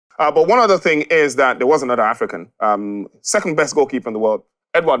But one other thing is that there was another African, second best goalkeeper in the world,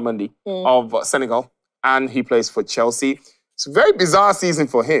 Édouard Mendy of Senegal, and he plays for Chelsea. It's a very bizarre season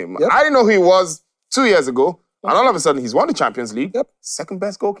for him. Yep. I didn't know who he was 2 years ago, and all of a sudden he's won the Champions League. Yep. Second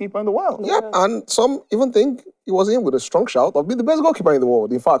best goalkeeper in the world. Yep, and some even think he was in with a strong shout of being the best goalkeeper in the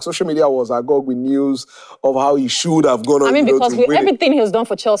world. In fact, social media was agog with news of how he should have gone on. I mean, because with everything everything he's done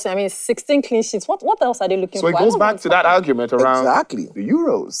for Chelsea, I mean, 16 clean sheets. What else are they looking for? So it goes back to that argument around the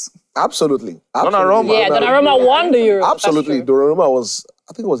Euros. Absolutely. Donnarumma. Yeah, Donnarumma won the Euros. Absolutely. Donnarumma was,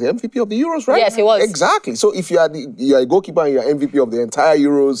 I think it was the MVP of the Euros, right? Yes, he was. Exactly. So if you're a goalkeeper and you're MVP of the entire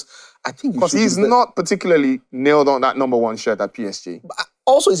Euros, I think you should. Because he's not particularly nailed on that #1 shirt at PSG. But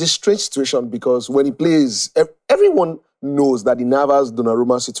also, it's a strange situation because when he plays, everyone knows that the Navas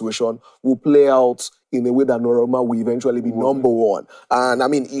Donnarumma situation will play out in a way that Donnarumma will eventually be #1. And I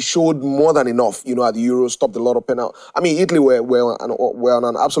mean, he showed more than enough, at the Euros, stopped a lot of penalties. I mean, Italy were on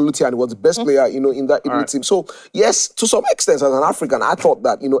an absolute tear and he was the best player, in that Italy team. So, yes, to some extent, as an African, I thought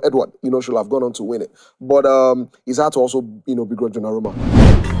that, Edward, should have gone on to win it. But it's hard to also, begrudge Donnarumma.